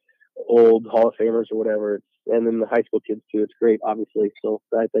 Young, old, Hall of Famers or whatever, and then the high school kids too. It's great, obviously. So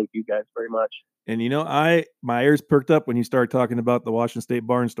I thank you guys very much. And my ears perked up when you started talking about the Washington State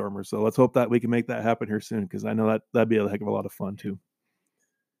Barnstormers. So let's hope that we can make that happen here soon, because I know that'd be a heck of a lot of fun too.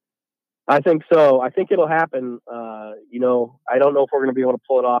 I think so. I think it'll happen. I don't know if we're going to be able to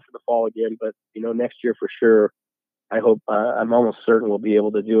pull it off in the fall again, but next year for sure. I hope. I'm almost certain we'll be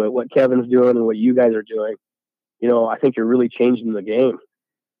able to do it. What Kevin's doing and what you guys are doing, I think you're really changing the game.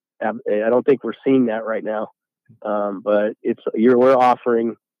 I don't think we're seeing that right now, but we're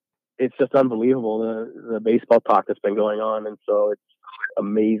offering. It's just unbelievable, the baseball talk that's been going on, and so it's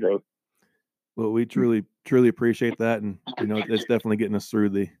amazing. Well, we truly appreciate that, and it's definitely getting us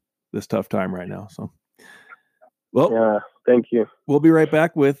through this tough time right now. So, well, yeah, thank you. We'll be right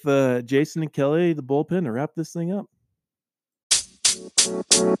back with Jason and Kelly, the bullpen, to wrap this thing up.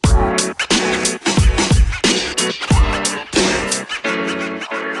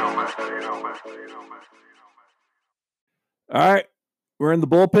 All right, we're in the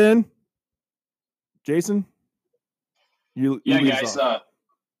bullpen. Jason, you guys.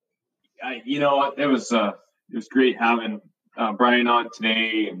 It was great having Brian on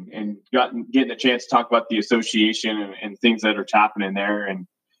today and getting a chance to talk about the association and things that are happening there. And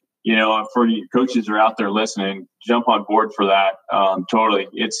for you coaches who are out there listening, jump on board for that. Totally,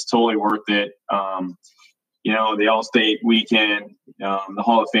 it's totally worth it. The All-State weekend, the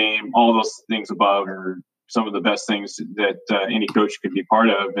Hall of Fame, all those things above are some of the best things that any coach could be part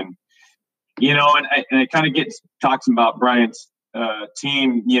of. And and it kind of talks about Brian's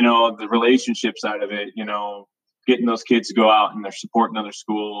team, the relationship side of it, getting those kids to go out and they're supporting other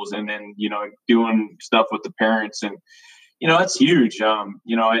schools, and then, doing stuff with the parents. And, that's huge. I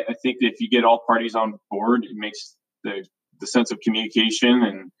think that if you get all parties on board, it makes the sense of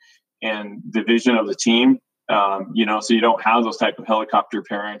communication and the vision of the team, so you don't have those type of helicopter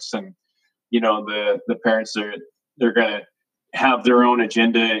parents and, the parents they're going to have their own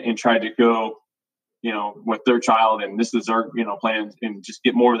agenda and try to go, with their child, and this is our, plan, and just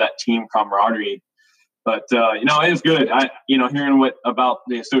get more of that team camaraderie. But, it was good. Hearing about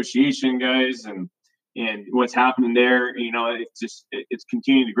the association guys and what's happening there, it's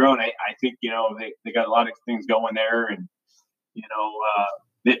continuing to grow. And I think, they got a lot of things going there, and,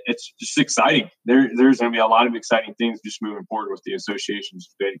 it's just exciting. There's going to be a lot of exciting things just moving forward with the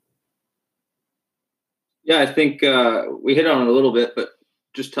associations today. Yeah, I think we hit on it a little bit, but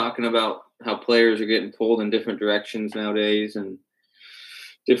just talking about how players are getting pulled in different directions nowadays, and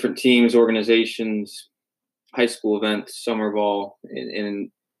different teams, organizations, high school events, summer ball,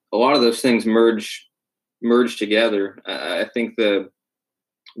 and a lot of those things merge together. I think the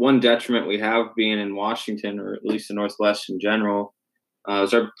one detriment we have being in Washington, or at least the Northwest in general,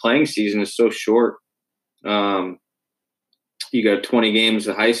 is our playing season is so short. You got 20 games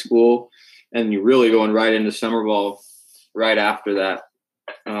of high school, and you're really going right into summer ball right after that.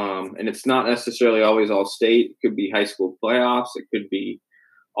 And it's not necessarily always all state. It could be high school playoffs. It could be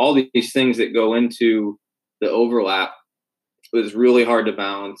all these things that go into the overlap. It's really hard to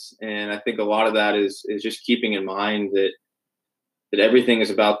balance. And I think a lot of that is just keeping in mind that everything is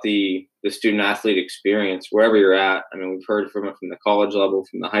about the student athlete experience wherever you're at. I mean, we've heard from it from the college level,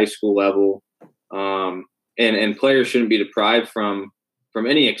 from the high school level, and players shouldn't be deprived from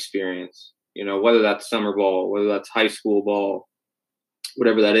any experience. whether that's summer ball, whether that's high school ball,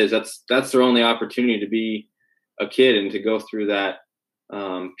 whatever that is, that's their only opportunity to be a kid and to go through that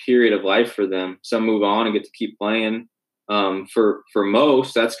period of life for them. Some move on and get to keep playing. For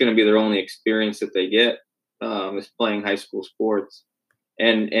most, that's going to be their only experience that they get, is playing high school sports.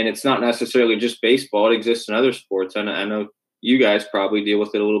 And it's not necessarily just baseball. It exists in other sports. I know you guys probably deal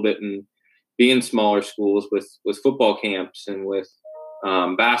with it a little bit in being smaller schools with football camps and with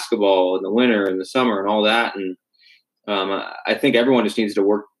basketball in the winter and the summer and all that. And I think everyone just needs to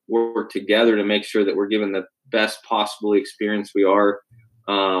work together to make sure that we're giving the best possible experience we are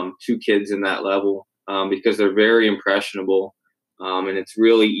to kids in that level, because they're very impressionable, and it's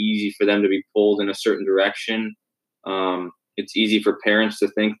really easy for them to be pulled in a certain direction. It's easy for parents to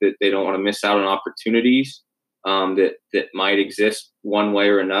think that they don't want to miss out on opportunities that might exist one way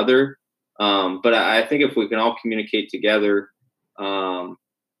or another. But I think if we can all communicate together and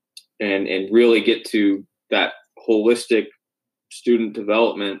really get to that holistic student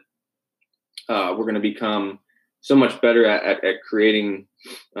development, we're going to become so much better at creating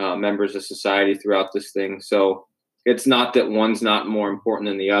members of society throughout this thing. So it's not that one's not more important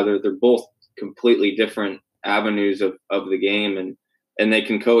than the other. They're both completely different avenues of the game, and they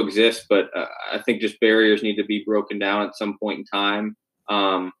can coexist. But I think just barriers need to be broken down at some point in time.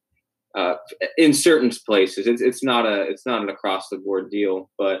 In certain places, it's not an across the board deal,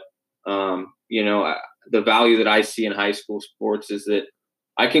 but the value that I see in high school sports is that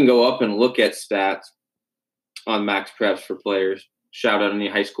I can go up and look at stats on max preps for players. Shout out any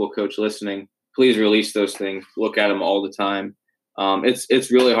high school coach listening. Please release those things. Look at them all the time.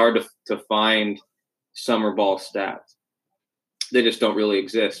 It's really hard to find summer ball stats. They just don't really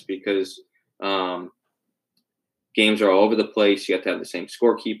exist because games are all over the place. You have to have the same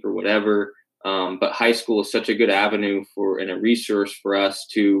scorekeeper, whatever. But high school is such a good avenue and a resource for us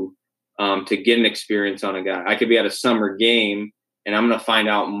to get an experience on a guy. I could be at a summer game and I'm going to find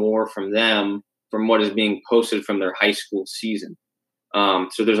out more from them from what is being posted from their high school season.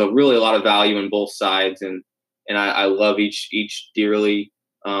 So there's a lot of value in both sides, and I love each dearly.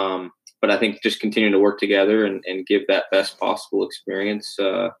 But I think just continuing to work together and give that best possible experience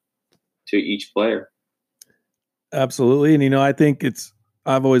to each player. Absolutely. And, I think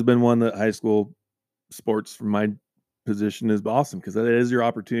I've always been one that high school sports from my position is awesome because that is your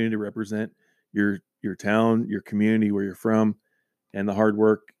opportunity to represent your town, your community, where you're from, and the hard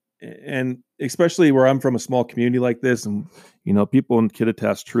work. And especially where I'm from, a small community like this, and, people in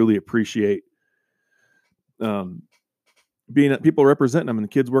Kittitas truly appreciate being people representing them and the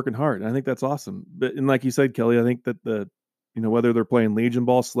kids working hard. And I think that's awesome. But, and like you said, Kelly, I think that whether they're playing Legion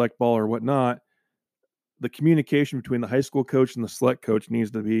ball, select ball, or whatnot, the communication between the high school coach and the select coach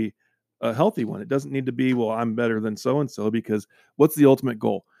needs to be a healthy one. It doesn't need to be, well, I'm better than so-and-so, because what's the ultimate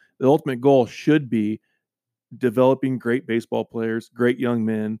goal? The ultimate goal should be developing great baseball players, great young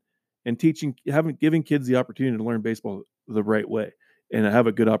men, and giving kids the opportunity to learn baseball the right way and have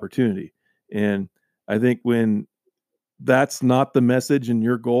a good opportunity. And I think when that's not the message and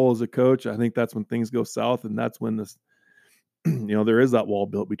your goal as a coach, I think that's when things go south, and that's when this, there is that wall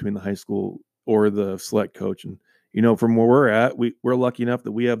built between the high school or the select coach. And, from where we're at, we're lucky enough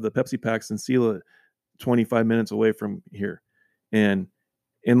that we have the Pepsi Packs in Sela 25 minutes away from here. And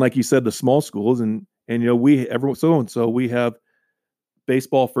like you said, the small schools and we have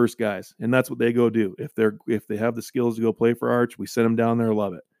baseball first guys, and that's what they go do. If they have the skills to go play for Arch, we send them down there,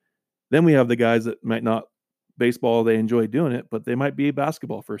 love it. Then we have the guys that might not baseball, they enjoy doing it, but they might be a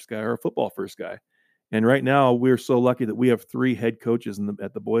basketball first guy or a football first guy. And right now we're so lucky that we have 3 head coaches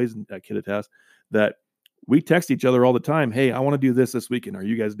at the boys at Kittitas that we text each other all the time. Hey, I want to do this weekend. Are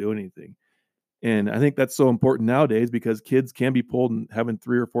you guys doing anything? And I think that's so important nowadays because kids can be pulled and having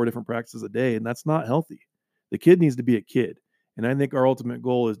 3 or 4 different practices a day, and that's not healthy. The kid needs to be a kid. And I think our ultimate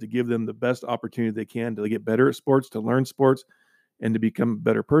goal is to give them the best opportunity they can to get better at sports, to learn sports, and to become a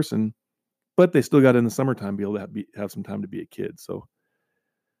better person. But they still got in the summertime be able to have some time to be a kid. So,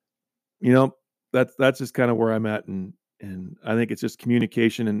 that's just kind of where I'm at. And I think it's just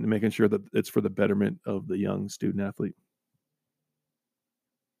communication and making sure that it's for the betterment of the young student athlete.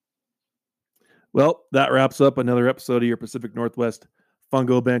 Well, that wraps up another episode of your Pacific Northwest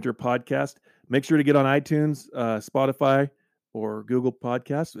Fungo Banter podcast. Make sure to get on iTunes, Spotify, or Google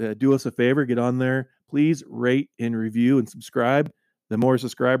Podcasts. Do us a favor, get on there. Please rate and review and subscribe. The more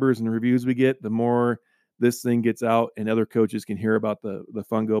subscribers and reviews we get, the more this thing gets out and other coaches can hear about the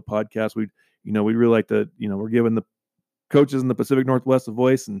Fungo podcast. We'd really like to, we're giving the coaches in the Pacific Northwest a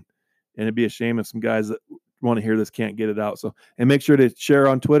voice, and it'd be a shame if some guys that want to hear this can't get it out. So, and make sure to share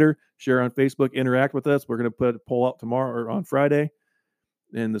on Twitter, share on Facebook, interact with us. We're going to put a poll out tomorrow or on Friday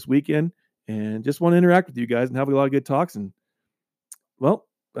and this weekend. and just want to interact with you guys and have a lot of good talks. And well,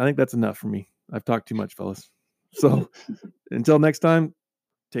 I think that's enough for me. I've talked too much, fellas. So until next time,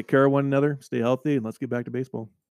 take care of one another, stay healthy, and let's get back to baseball.